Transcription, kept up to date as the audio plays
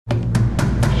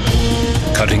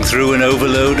cutting through an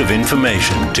overload of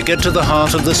information to get to the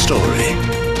heart of the story.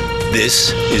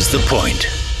 This is The Point.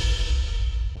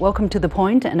 Welcome to The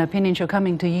Point, an opinion show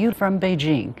coming to you from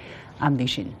Beijing. I'm Li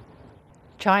Xin.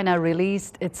 China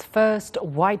released its first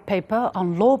white paper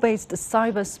on law-based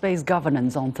cyberspace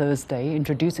governance on Thursday,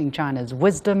 introducing China's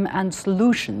wisdom and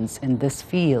solutions in this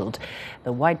field.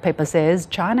 The white paper says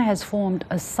China has formed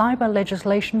a cyber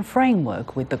legislation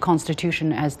framework with the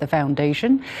Constitution as the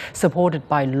foundation, supported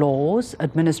by laws,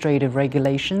 administrative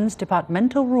regulations,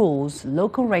 departmental rules,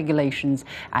 local regulations,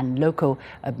 and local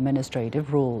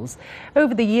administrative rules.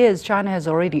 Over the years, China has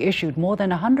already issued more than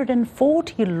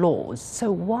 140 laws.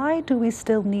 So why do we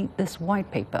still need this white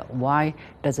paper? Why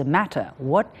does it matter?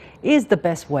 What is the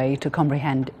best way to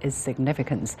comprehend its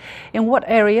significance? In what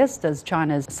areas does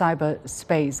China's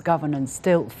cyberspace governance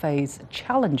still face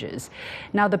challenges?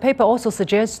 Now, the paper also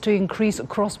suggests to increase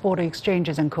cross-border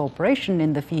exchanges and cooperation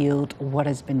in the field. What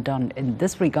has been done in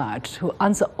this regard? To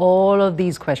answer all of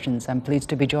these questions, I'm pleased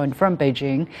to be joined from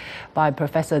Beijing by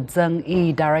Professor Zeng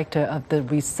Yi, Director of the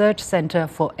Research Center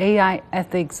for AI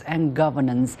Ethics and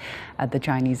Governance at the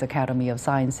Chinese Academy of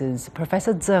Sciences.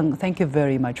 Professor Zeng, thank you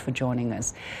very much for joining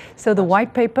us. So the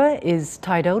white paper is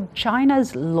titled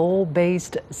China's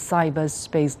Law-Based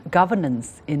Cyberspace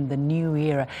Governance in the New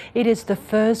Era. It is the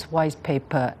first white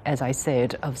paper, as I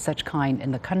said, of such kind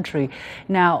in the country.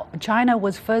 Now, China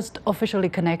was first officially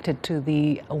connected to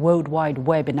the World Wide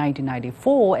Web in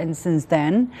 1994, and since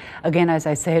then, again, as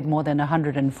I said, more than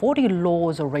 140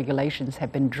 laws or regulations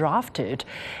have been drafted.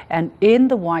 And in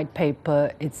the white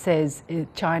paper, it says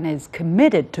China is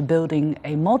committed to building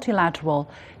a multilateral,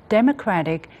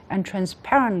 democratic and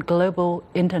transparent global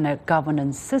internet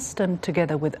governance system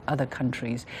together with other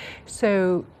countries.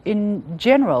 So in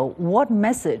general, what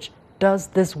message does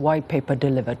this white paper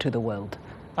deliver to the world?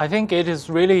 I think it is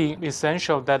really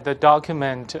essential that the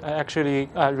document actually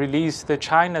release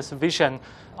China's vision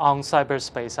on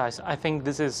cyberspace. I think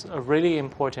this is really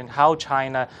important, how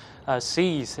China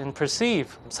sees and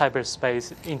perceives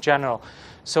cyberspace in general.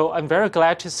 So I'm very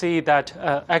glad to see that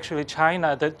actually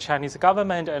China, the Chinese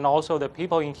government, and also the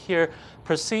people in here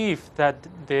perceive that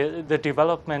the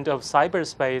development of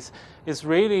cyberspace is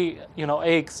really, an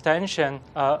extension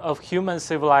of human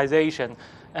civilization.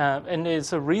 And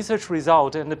it's a research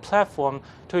result and the platform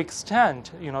to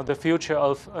extend, the future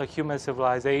of human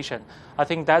civilization. I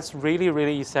think that's really,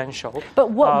 really essential. But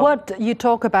what you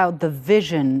talk about the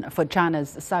vision for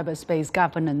China's cyberspace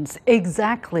governance,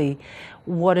 exactly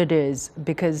what it is,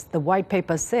 because the white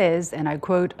paper says, and I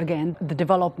quote again, the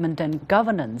development and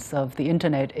governance of the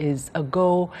internet is a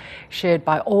goal shared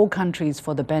by all countries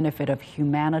for the benefit of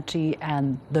humanity,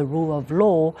 and the rule of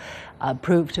law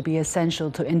proved to be essential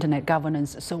to internet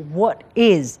governance. So what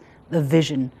is the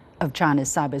vision of China's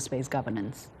cyberspace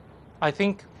governance? I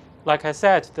think, like I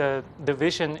said, the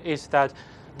vision is that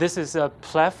this is a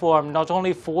platform not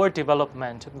only for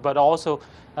development, but also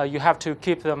you have to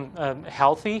keep them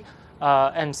healthy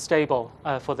and stable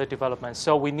for the development.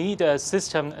 So we need a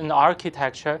system and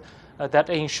architecture that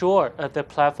ensure the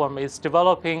platform is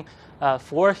developing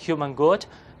for human good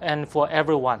and for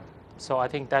everyone. So I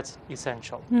think that's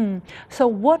essential. So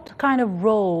what kind of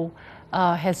role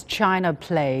has China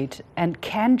played, and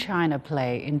can China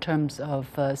play in terms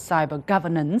of cyber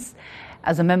governance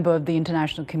as a member of the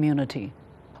international community?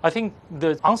 I think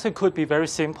the answer could be very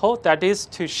simple. That is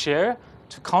to share,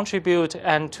 to contribute,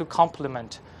 and to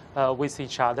complement with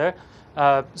each other.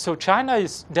 So China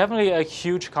is definitely a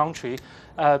huge country.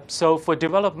 So for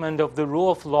development of the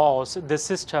rule of laws, the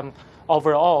system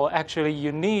overall, actually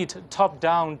you need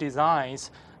top-down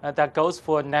designs that goes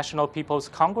for National People's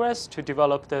Congress to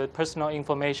develop the personal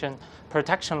information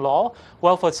protection law.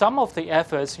 Well, for some of the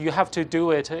efforts, you have to do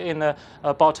it in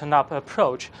a bottom-up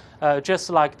approach,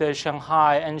 just like the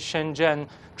Shanghai and Shenzhen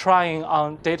trying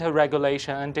on data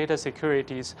regulation and data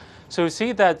securities. So you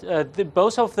see that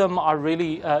both of them are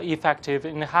really effective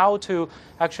in how to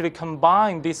actually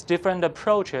combine these different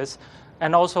approaches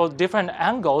and also different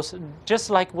angles, just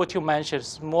like what you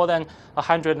mentioned, more than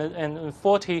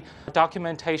 140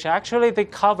 documentation. Actually, they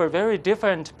cover very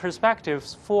different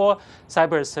perspectives for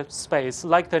cyberspace,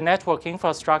 like the network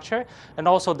infrastructure, and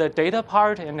also the data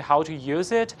part and how to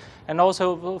use it, and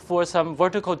also for some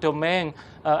vertical domain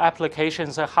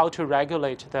applications, how to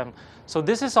regulate them. So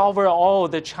this is overall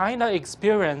the China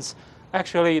experience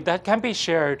actually that can be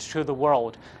shared to the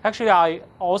world. Actually, I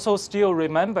also still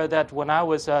remember that when I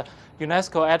was a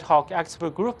UNESCO ad hoc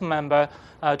expert group member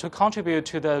to contribute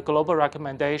to the global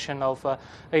recommendation of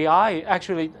AI,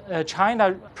 actually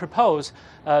China proposed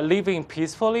living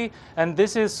peacefully, and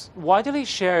this is widely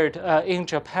shared in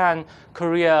Japan,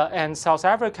 Korea, and South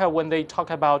Africa when they talk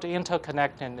about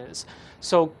interconnectedness.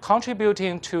 So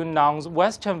contributing to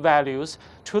non-Western values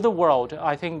to the world,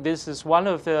 I think this is one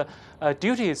of the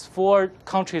duties for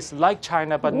countries like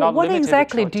China, but not limited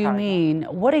to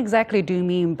China. What exactly do you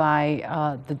mean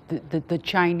by the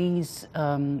Chinese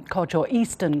culture or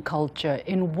Eastern culture?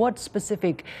 In what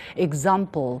specific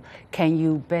example can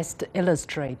you best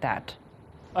illustrate that?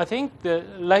 I think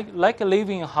like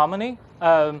living in harmony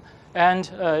and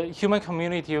human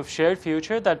community of shared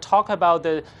future that talk about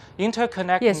the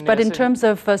interconnectedness. Yes, but in terms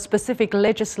of specific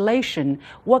legislation,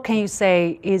 what can you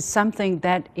say is something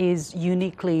that is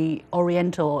uniquely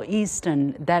Oriental or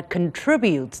Eastern that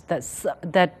contributes,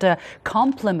 that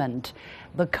complement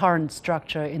the current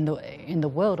structure in the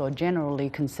world, or generally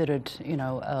considered,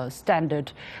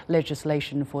 standard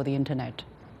legislation for the internet?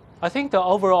 I think the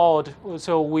overall,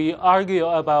 so we argue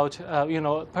about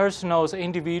personals,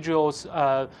 individuals'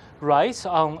 rights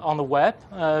on the web,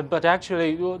 but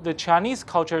actually the Chinese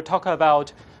culture talk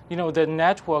about the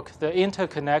network, the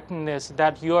interconnectedness,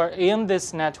 that you're in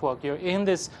this network, you're in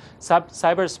this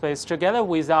cyberspace together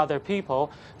with other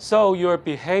people. So your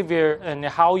behavior and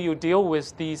how you deal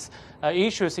with these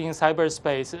issues in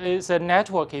cyberspace is a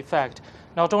network effect,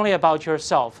 not only about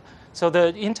yourself. So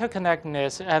the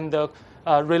interconnectedness and the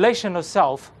relational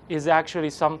self is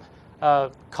actually some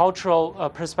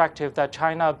cultural perspective that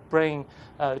China bring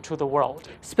to the world.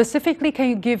 Specifically, can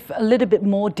you give a little bit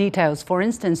more details, for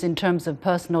instance, in terms of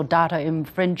personal data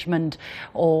infringement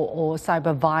or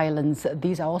cyber violence?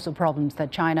 These are also problems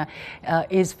that China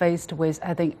is faced with,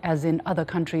 I think, as in other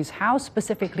countries. How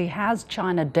specifically has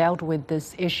China dealt with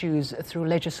these issues through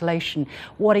legislation?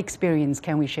 What experience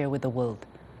can we share with the world?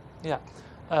 Yeah.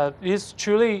 It's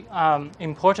truly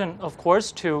important, of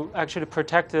course, to actually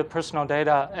protect the personal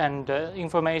data and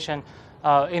information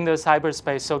in the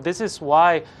cyberspace. So this is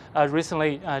why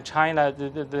recently China,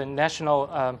 the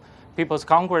National People's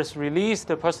Congress released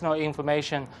the personal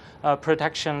information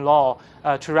protection law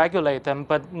to regulate them.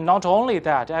 But not only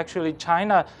that, actually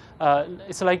China,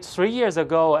 it's like 3 years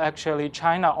ago, actually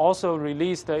China also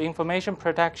released the information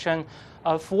protection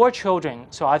for children.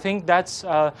 So I think that's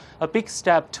a big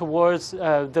step towards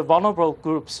the vulnerable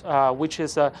groups, which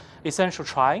is essential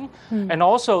trying. And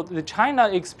also the China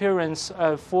experience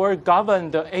for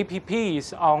governed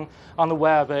APPs on the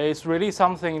web is really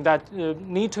something that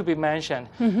need to be mentioned.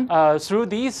 Through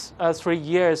these 3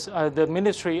 years, the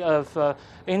Ministry of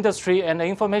Industry and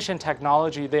Information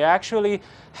Technology, they actually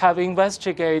have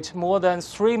investigated more than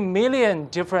 3 million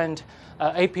different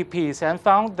APPs and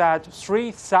found that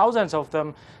 3,000 of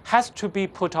them has to be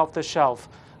put off the shelf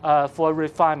for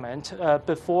refinement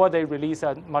before they release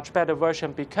a much better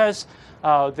version, because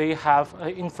they have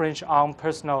infringed on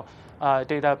personal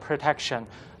data protection.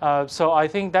 So I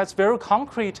think that's very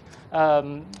concrete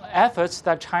efforts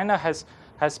that China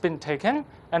has been taken,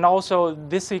 and also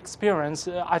this experience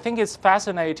I think is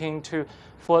fascinating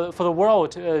for the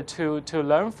world to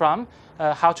learn from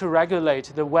how to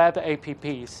regulate the web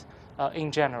APPs.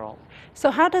 In general. So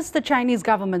how does the Chinese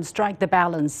government strike the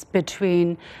balance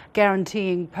between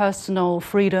guaranteeing personal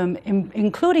freedom,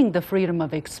 including the freedom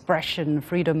of expression,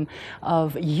 freedom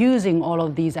of using all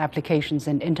of these applications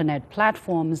and internet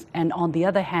platforms, and on the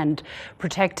other hand,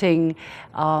 protecting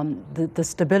the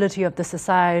stability of the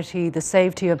society, the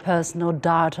safety of personal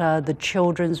data, the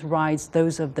children's rights,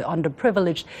 those of the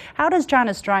underprivileged? How does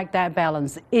China strike that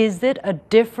balance? Is it a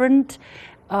different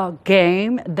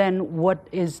game than what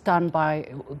is done by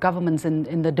governments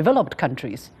in the developed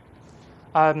countries?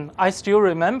 I still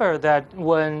remember that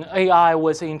when AI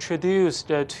was introduced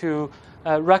to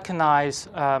recognize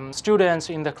students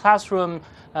in the classroom,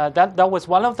 that was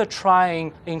one of the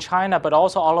trying in China, but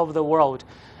also all over the world.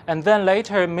 And then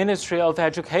later, Ministry of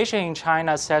Education in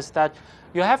China says that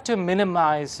you have to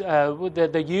minimize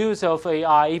the use of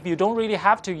AI. If you don't really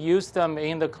have to use them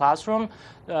in the classroom,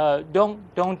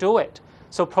 don't do it.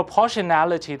 So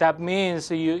proportionality, that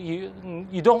means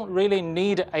you don't really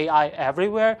need AI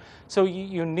everywhere. So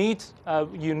you need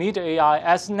AI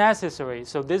as necessary.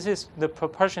 So this is the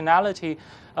proportionality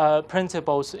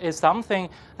principles is something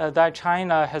that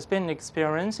China has been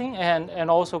experiencing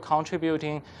and also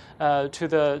contributing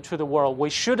to the world. We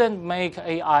shouldn't make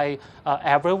AI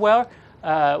everywhere.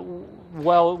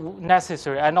 well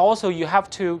necessary. And also you have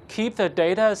to keep the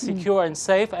data secure and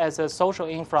safe as a social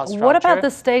infrastructure. What about the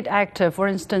state actor? For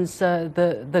instance,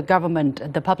 the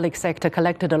government, the public sector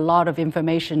collected a lot of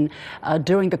information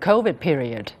during the COVID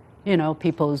period. You know,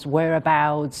 people's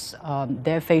whereabouts,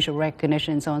 their facial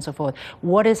recognition, so on and so forth.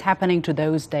 What is happening to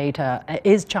those data?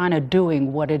 Is China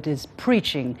doing what it is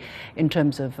preaching in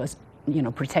terms of,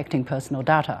 protecting personal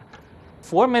data?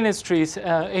 4 ministries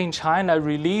in China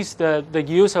released the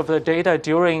use of the data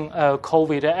during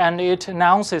COVID, and it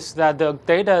announces that the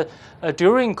data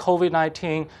during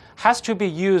COVID-19 has to be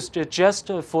used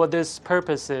just for these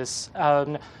purposes.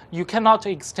 You cannot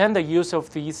extend the use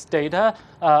of these data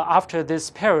after this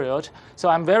period. So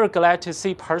I'm very glad to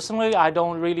see personally, I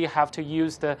don't really have to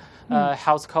use the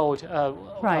health code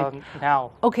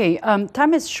now. Okay,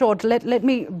 time is short. Let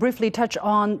me briefly touch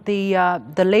on the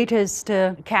latest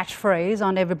catchphrase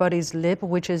on everybody's lip,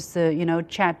 which is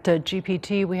Chat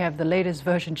GPT. We have the latest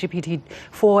version,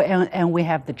 GPT-4, and we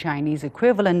have the Chinese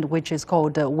equivalent, which is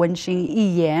called Wenxin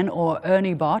Yiyan or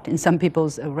Ernie Bot in some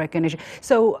people's recognition.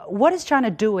 So what is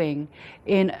China doing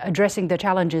in addressing the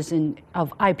challenges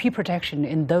of IP protection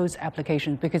in those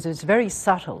applications? Because it's very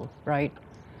subtle, right?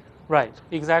 Right,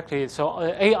 exactly. So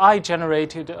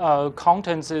AI-generated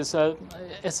content is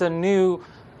a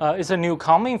new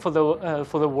coming for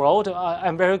the world.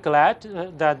 I'm very glad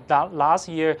that last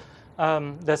year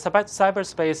the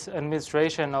Cyberspace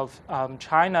Administration of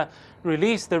China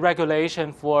released the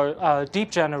regulation for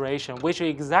deep generation, which is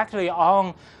exactly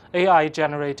on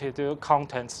AI-generated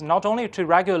contents, not only to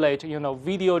regulate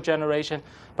video generation,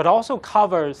 but also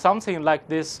cover something like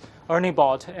this Ernie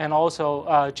Bot and also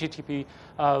GTP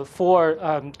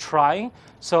for trying.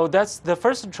 So that's the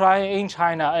first try in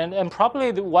China, and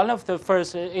probably one of the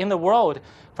first in the world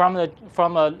from the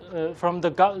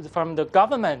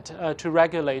government to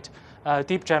regulate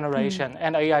deep generation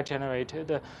and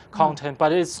AI-generated content.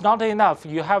 But it's not enough.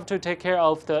 You have to take care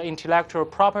of the intellectual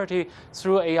property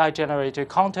through AI-generated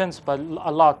contents, but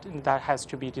a lot that has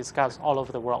to be discussed all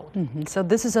over the world. So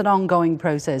this is an ongoing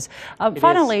process.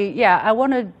 Finally, I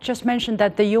want to just mention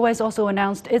that the U.S. also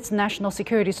announced its national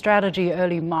security strategy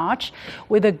early March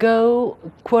with a goal,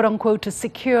 quote unquote, to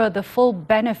secure the full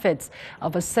benefits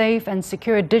of a safe and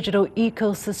secure digital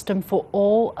ecosystem for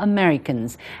all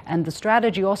Americans. And the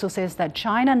strategy also says that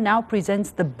China now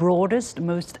presents the broadest,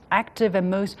 most active and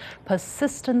most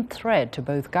persistent threat to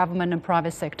both government and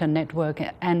private sector network,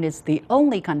 and is the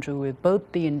only country with both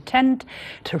the intent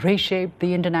to reshape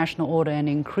the international order and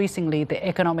increasingly the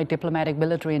economic, diplomatic,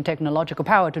 military and technological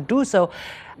power to do so.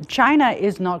 China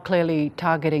is not clearly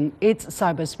targeting its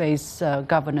cyberspace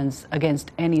governance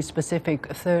against any specific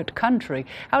third country.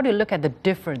 How do you look at the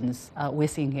difference we're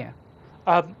seeing here?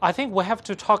 I think we have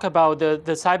to talk about the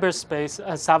cyberspace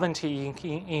sovereignty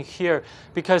in here,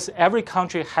 because every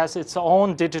country has its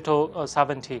own digital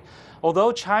sovereignty.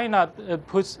 Although China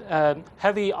puts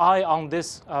heavy eye on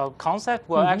this concept,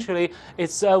 well, actually,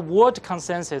 it's a world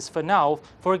consensus for now.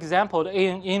 For example,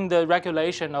 in the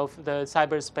regulation of the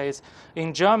cyberspace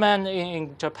in Germany,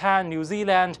 in Japan, New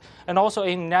Zealand, and also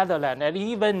in Netherlands, and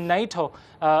even NATO,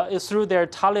 through their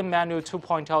Tallinn Manual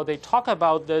 2.0, they talk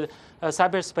about the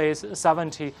cyberspace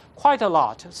sovereignty quite a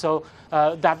lot. So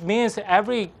that means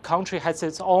every country has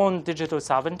its own digital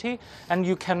sovereignty, and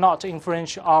you cannot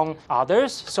infringe on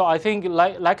others. So I think,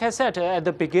 like I said at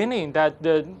the beginning, that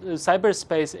the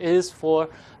cyberspace is for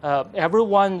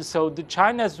everyone. So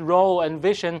China's role and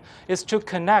vision is to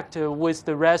connect with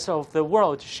the rest of the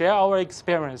world, share our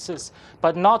experiences,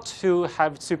 but not to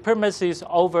have supremacies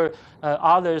over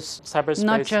others' cyberspace.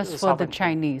 Not just for the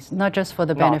Chinese, not just for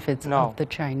the benefits of the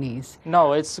Chinese.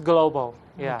 No, it's global.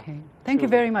 Yeah. Okay. Thank you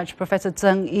very much, Professor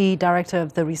Zheng Yi, Director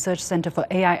of the Research Center for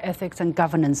AI Ethics and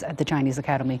Governance at the Chinese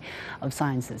Academy of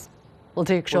Sciences. We'll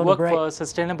take a short break. We work for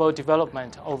sustainable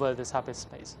development over the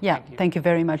cyberspace. Yeah, thank you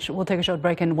very much. We'll take a short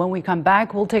break, and when we come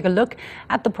back, we'll take a look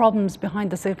at the problems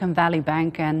behind the Silicon Valley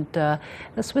Bank and the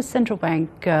Swiss Central Bank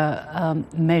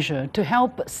measure to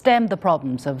help stem the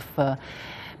problems of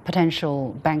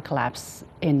potential bank collapse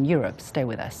in Europe. Stay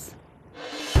with us.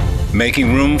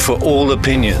 Making room for all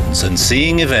opinions and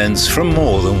seeing events from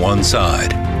more than one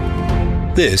side.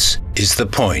 This is The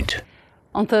Point.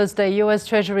 On Thursday, U.S.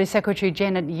 Treasury Secretary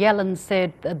Janet Yellen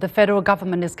said that the federal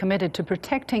government is committed to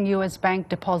protecting U.S. bank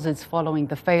deposits following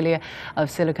the failure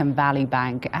of Silicon Valley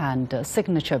Bank and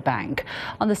Signature Bank.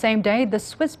 On the same day, the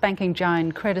Swiss banking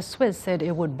giant Credit Suisse said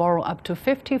it would borrow up to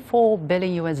 $54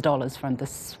 billion from the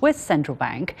Swiss Central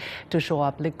Bank to shore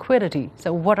up liquidity.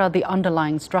 So what are the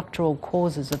underlying structural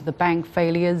causes of the bank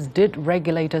failures? Did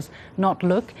regulators not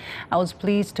look? I was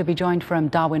pleased to be joined from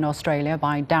Darwin, Australia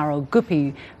by Darryl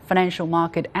Guppy, financial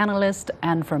market analyst,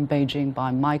 and from Beijing by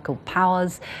Michael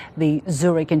Powers, the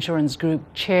Zurich Insurance Group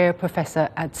chair professor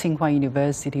at Tsinghua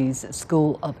University's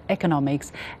School of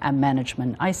Economics and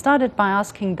Management. I started by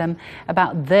asking them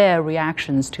about their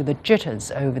reactions to the jitters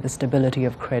over the stability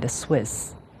of Credit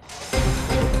Suisse.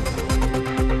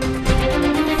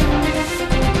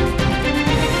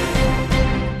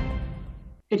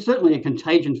 It's certainly a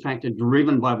contagion factor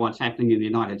driven by what's happening in the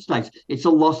United States. It's a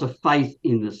loss of faith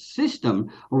in the system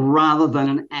rather than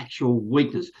an actual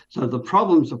weakness. So the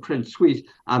problems of Credit Suisse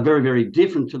are very, very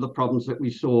different to the problems that we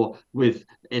saw with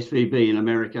SVB in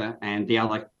America and the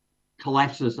other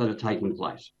collapses that are taking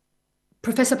place.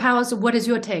 Professor Powers, what is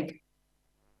your take?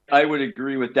 I would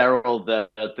agree with Daryl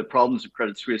that the problems of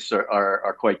Credit Suisse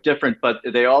are quite different, but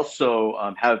they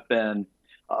also have been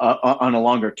on a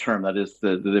longer term. That is,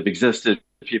 they've existed.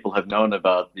 People have known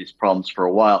about these problems for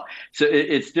a while. So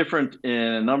it's different in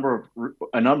a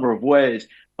number of ways.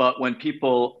 But when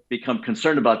people become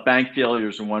concerned about bank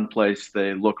failures in one place,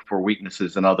 they look for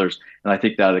weaknesses in others. And I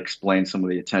think that explains some of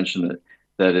the attention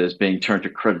that is being turned to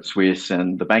Credit Suisse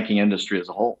and the banking industry as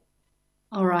a whole.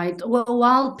 All right. Well,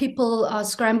 while people are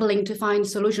scrambling to find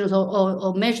solutions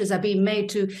or measures are being made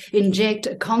to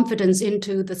inject confidence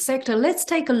into the sector, let's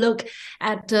take a look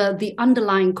at the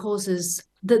underlying causes.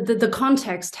 The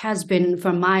context has been,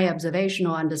 from my observation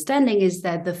or understanding, is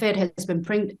that the Fed has been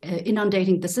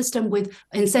inundating the system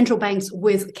in central banks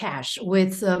with cash,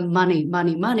 with money.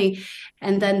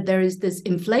 And then there is this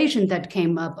inflation that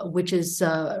came up, which is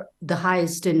the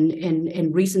highest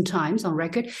in recent times on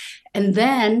record. And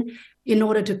then in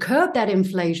order to curb that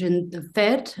inflation, the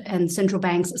Fed and central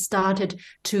banks started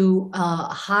to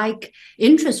hike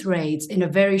interest rates in a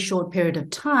very short period of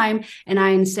time. And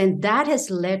I understand that has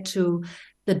led to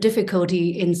the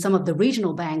difficulty in some of the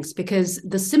regional banks, because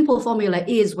the simple formula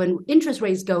is when interest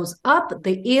rates goes up,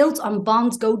 the yields on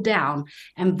bonds go down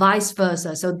and vice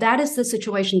versa. So that is the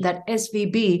situation that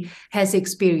SVB has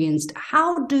experienced.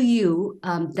 How do you,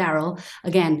 Daryl,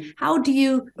 again, how do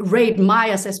you rate my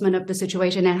assessment of the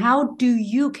situation, and how do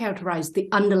you characterize the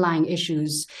underlying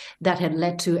issues that had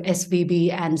led to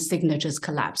SVB and Signature's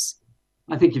collapse?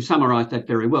 I think you've summarised that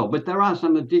very well, but there are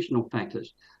some additional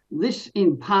factors. This,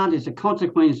 in part, is a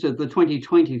consequence of the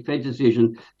 2020 Fed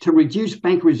decision to reduce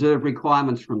bank reserve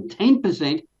requirements from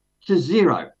 10% to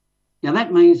 0. Now,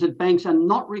 that means that banks are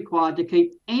not required to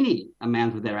keep any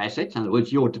amount of their assets, in other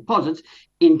words, your deposits,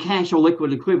 in cash or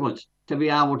liquid equivalents to be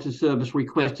able to service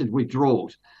requested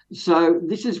withdrawals. So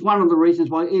this is one of the reasons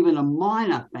why even a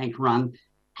minor bank run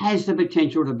has the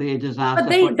potential to be a disaster. But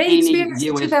they experienced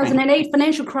the 2008 bank.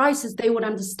 financial crisis. They would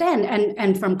understand,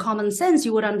 and from common sense,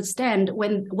 you would understand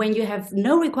when you have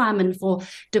no requirement for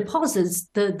deposits,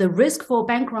 the risk for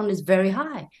bank run is very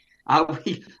high. Are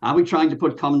we trying to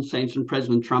put common sense and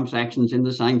President Trump's actions in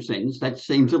the same sentence? That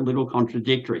seems a little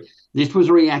contradictory. This was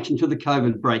a reaction to the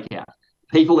COVID breakout.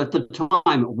 People at the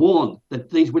time warned that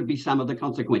these would be some of the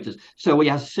consequences. So we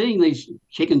are seeing these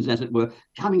chickens, as it were,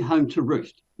 coming home to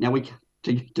roost. Now,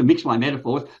 to mix my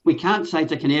metaphors, we can't say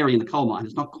it's a canary in the coal mine.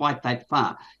 It's not quite that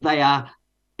far. They are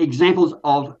examples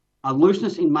of a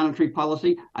looseness in monetary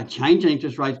policy, a change in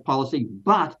interest rates policy,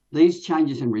 but these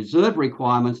changes in reserve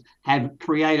requirements have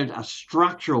created a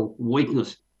structural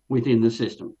weakness within the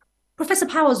system. Professor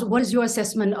Powers, what is your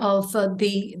assessment of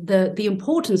the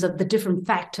importance of the different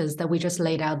factors that we just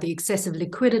laid out, the excessive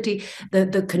liquidity,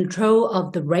 the control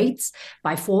of the rates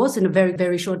by force in a very,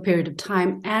 very short period of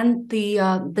time, and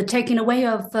the taking away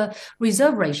of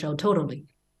reserve ratio totally?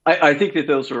 I think that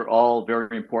those are all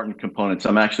very important components.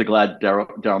 I'm actually glad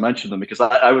Daryl mentioned them, because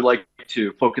I would like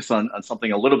to focus on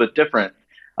something a little bit different.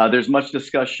 There's much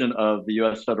discussion of the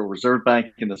U.S. Federal Reserve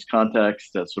Bank in this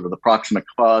context as sort of the proximate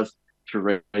cause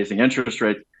for raising interest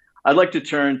rates. I'd like to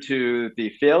turn to the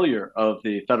failure of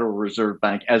the Federal Reserve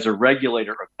Bank as a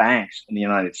regulator of banks in the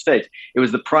United States. It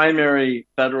was the primary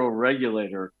federal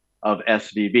regulator of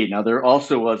SVB. Now, there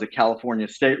also was a California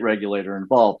state regulator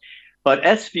involved, but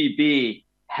SVB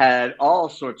had all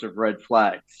sorts of red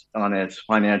flags on its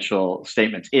financial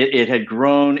statements. It had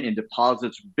grown in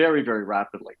deposits very, very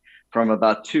rapidly, from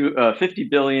about 50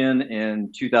 billion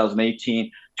in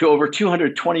 2018 to over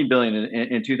 220 billion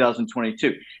in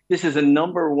 2022. This is a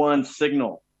number one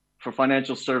signal for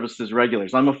financial services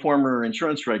regulators. I'm a former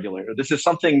insurance regulator. This is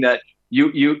something that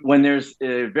you when there's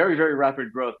a very, very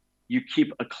rapid growth, you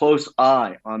keep a close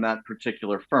eye on that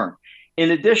particular firm.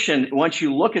 In addition, once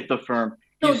you look at the firm,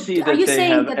 you see that are you they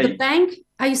saying have that the bank?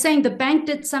 Are you saying the bank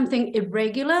did something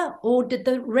irregular, or did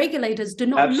the regulators do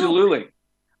not know? Absolutely.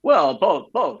 Well,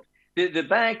 both. The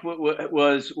bank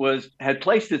had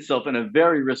placed itself in a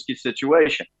very risky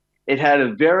situation. It had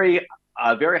a very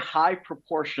a very high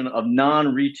proportion of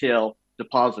non-retail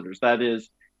depositors. That is,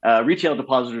 retail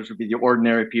depositors would be the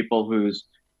ordinary people whose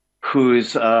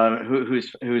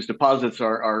deposits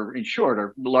are insured,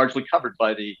 are largely covered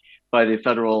by the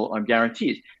federal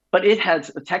guarantees. But it had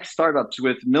tech startups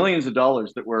with millions of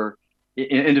dollars that were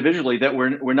individually that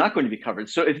were not going to be covered.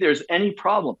 So if there's any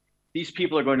problem, these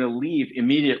people are going to leave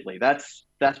immediately. That's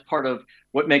part of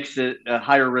what makes it a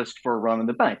higher risk for a run on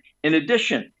the bank. In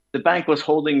addition, the bank was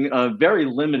holding very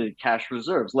limited cash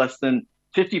reserves, less than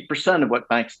 50% of what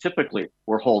banks typically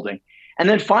were holding. And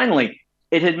then finally,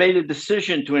 it had made a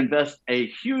decision to invest a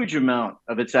huge amount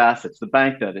of its assets, the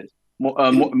bank that is,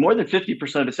 more than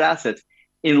 50% of its assets,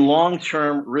 in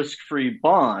long-term risk-free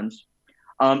bonds,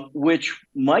 which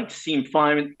might seem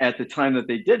fine at the time that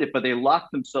they did it, but they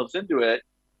locked themselves into it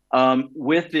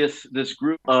with this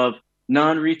group of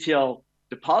non-retail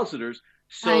depositors,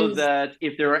 so that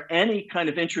if there are any kind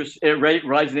of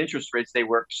rise in interest rates, they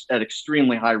were at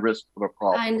extremely high risk of a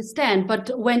problem. I understand,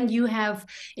 but when you have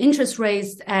interest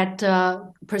rates at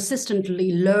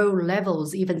persistently low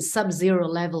levels, even sub-zero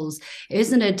levels,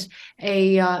 isn't it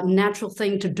a natural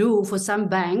thing to do for some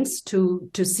banks to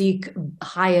seek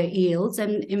higher yields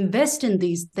and invest in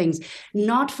these things,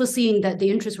 not foreseeing that the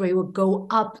interest rate will go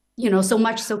up, so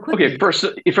much so quickly? Okay, first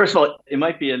of all, it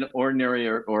might be an ordinary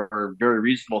or very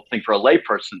reasonable thing for a layperson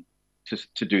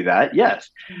to do that, yes.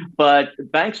 But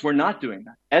banks were not doing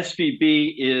that.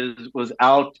 SVB was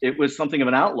out. It was something of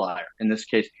an outlier in this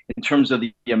case in terms of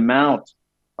the amount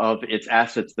of its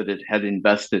assets that it had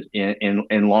invested in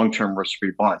long-term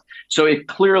risk-free bonds. So it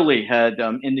clearly had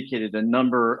indicated a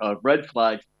number of red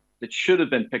flags that should have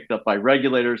been picked up by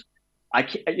regulators.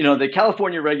 The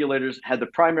California regulators had the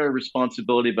primary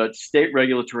responsibility, but state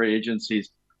regulatory agencies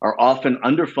are often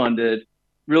underfunded.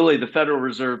 Really, the Federal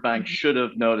Reserve Bank should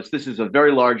have noticed. This is a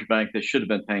very large bank. They should have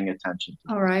been paying attention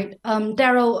to. All right.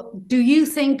 Daryl, do you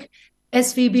think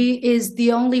SVB is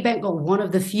the only bank or one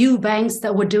of the few banks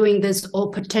that were doing this,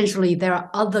 or potentially there are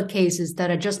other cases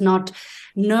that are just not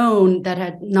known, that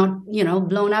had not,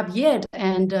 blown up yet?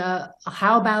 And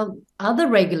how about other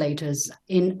regulators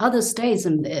in other states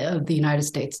of the United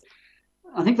States?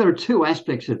 I think there are two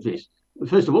aspects of this.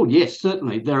 First of all, yes,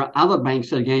 certainly there are other banks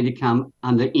that are going to come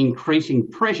under increasing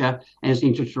pressure as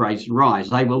interest rates rise.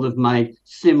 They will have made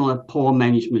similar poor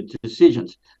management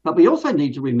decisions. But we also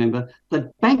need to remember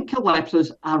that bank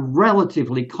collapses are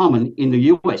relatively common in the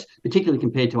US, particularly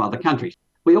compared to other countries.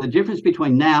 The difference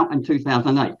between now and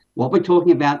 2008, what we're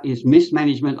talking about is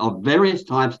mismanagement of various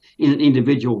types in an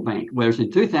individual bank, whereas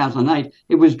in 2008,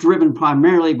 it was driven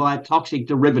primarily by a toxic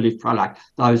derivative product,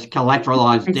 those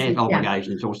collateralized debt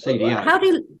obligations, or CDOs.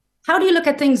 How do you look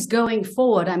at things going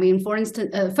forward? I mean, for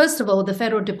instance, first of all, the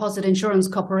Federal Deposit Insurance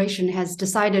Corporation has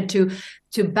decided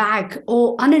to back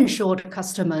all uninsured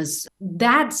customers.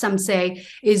 That, some say,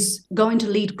 is going to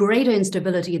lead greater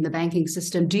instability in the banking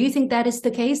system. Do you think that is the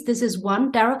case? This is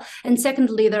one, Daryl. And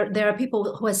secondly, there are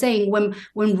people who are saying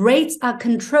when rates are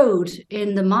controlled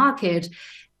in the market,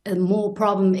 more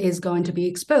problem is going to be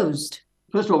exposed.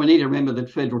 First of all, we need to remember that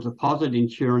federal deposit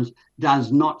insurance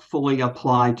does not fully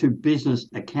apply to business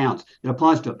accounts. It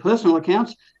applies to personal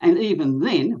accounts, and even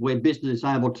then, where business is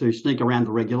able to sneak around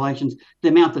the regulations, the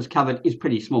amount that's covered is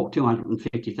pretty small,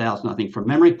 $250,000, I think, from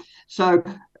memory. So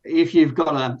if you've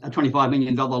got a $25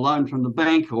 million loan from the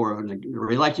bank or a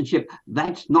relationship,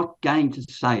 that's not going to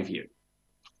save you.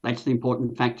 That's the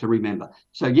important fact to remember.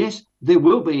 So yes, there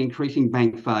will be increasing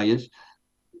bank failures.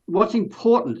 What's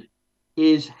important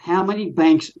is how many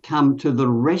banks come to the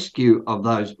rescue of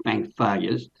those bank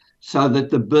failures so that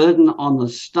the burden on the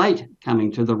state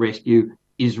coming to the rescue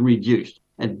is reduced.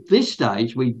 At this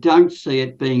stage, we don't see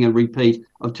it being a repeat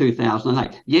of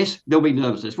 2008. Yes, there'll be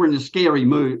nervousness. We're in a scary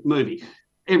movie.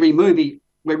 Every movie,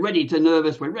 we're ready to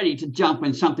nervous, we're ready to jump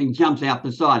when something jumps out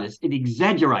beside us. It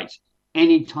exaggerates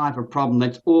any type of problem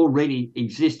that's already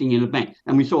existing in a bank.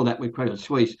 And we saw that with Credit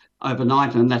Suisse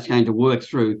overnight, and that's going to work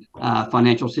through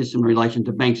financial system in relation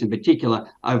to banks in particular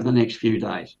over the next few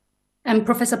days. And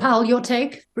Professor Powell, your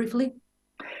take, briefly?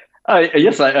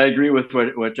 Yes, I agree with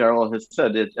what Daryl has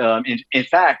said. In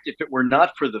fact, if it were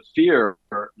not for the fear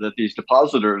that these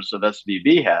depositors of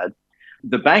SVB had,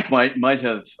 the bank might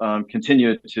have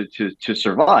continued to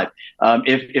survive.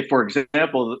 If, for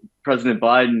example, President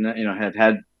Biden,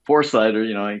 had foresight, or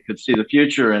he could see the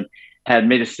future and had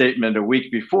made a statement a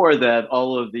week before that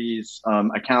all of these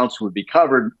accounts would be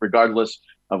covered regardless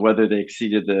of whether they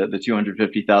exceeded the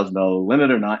 $250,000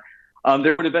 limit or not,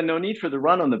 there would have been no need for the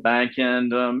run on the bank,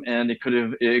 and it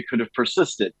could have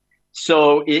persisted.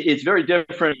 So it's very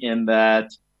different in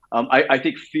that I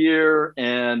think fear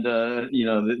and the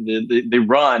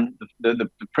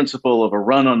principle of a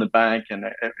run on the bank, and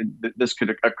this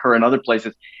could occur in other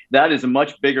places. That is a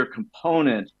much bigger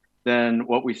component than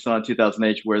what we saw in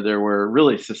 2008, where there were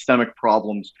really systemic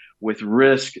problems with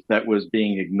risk that was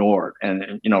being ignored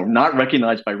and not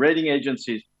recognized by rating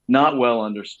agencies, not well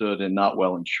understood, and not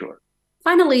well insured.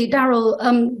 Finally, Darryl,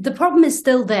 the problem is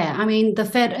still there. I mean, the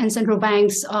Fed and central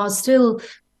banks are still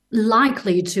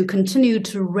likely to continue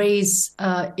to raise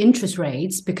interest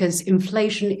rates because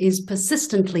inflation is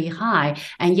persistently high,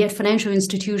 and yet financial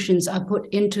institutions are put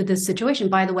into this situation.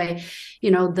 By the way,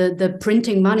 the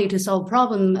printing money to solve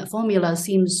problem formula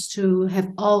seems to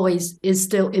have is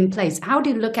still in place. How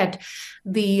do you look at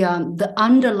the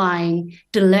underlying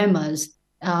dilemmas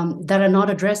that are not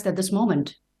addressed at this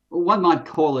moment? One might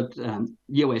call it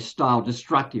US-style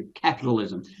destructive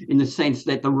capitalism, in the sense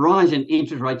that the rise in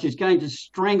interest rates is going to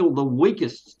strangle the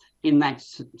weakest in that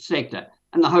sector.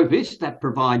 And the hope is that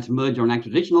provides merger and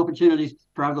acquisition opportunities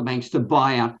for other banks to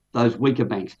buy out those weaker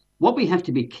banks. What we have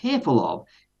to be careful of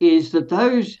is that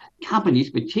those companies,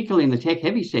 particularly in the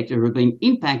tech-heavy sector, who have been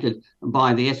impacted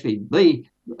by the SVB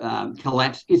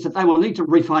collapse, is that they will need to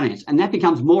refinance. And that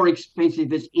becomes more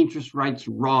expensive as interest rates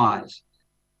rise.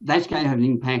 That's going to have an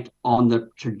impact on the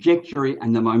trajectory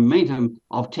and the momentum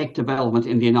of tech development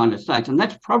in the United States. And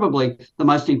that's probably the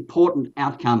most important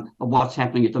outcome of what's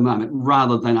happening at the moment,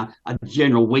 rather than a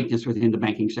general weakness within the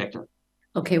banking sector.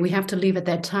 Okay, we have to leave it.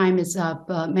 That time is up.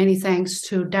 Many thanks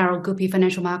to Darryl Guppy,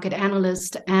 financial market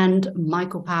analyst, and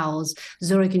Michael Powles,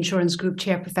 Zurich Insurance Group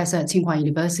Chair Professor at Tsinghua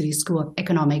University School of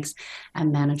Economics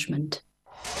and Management.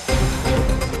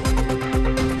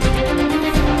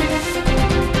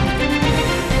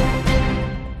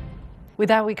 With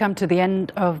that, we come to the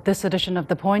end of this edition of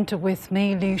The Point with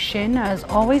me, Liu Xin. As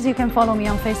always, you can follow me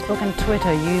on Facebook and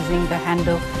Twitter using the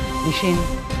handle Liu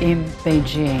Xin in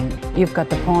Beijing. You've got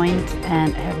The Point,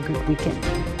 and have a good weekend.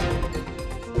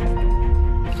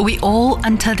 We all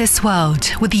enter this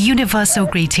world with the universal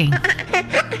greeting.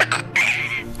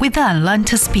 We then learn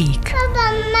to speak.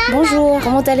 Bonjour,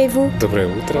 comment allez-vous? Доброе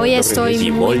утро. Hoy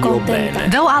estoy muy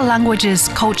contenta. Though our languages,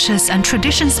 cultures, and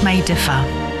traditions may differ,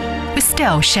 we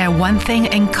still share one thing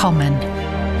in common.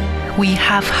 We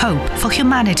have hope for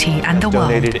humanity and the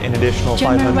world. Donated an additional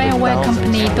German railway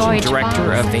company Deutsche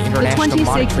Director of the Bahn, International the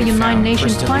 26th United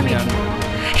Nations Climate.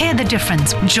 Hear the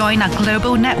difference. Join our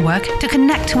global network to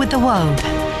connect with the world.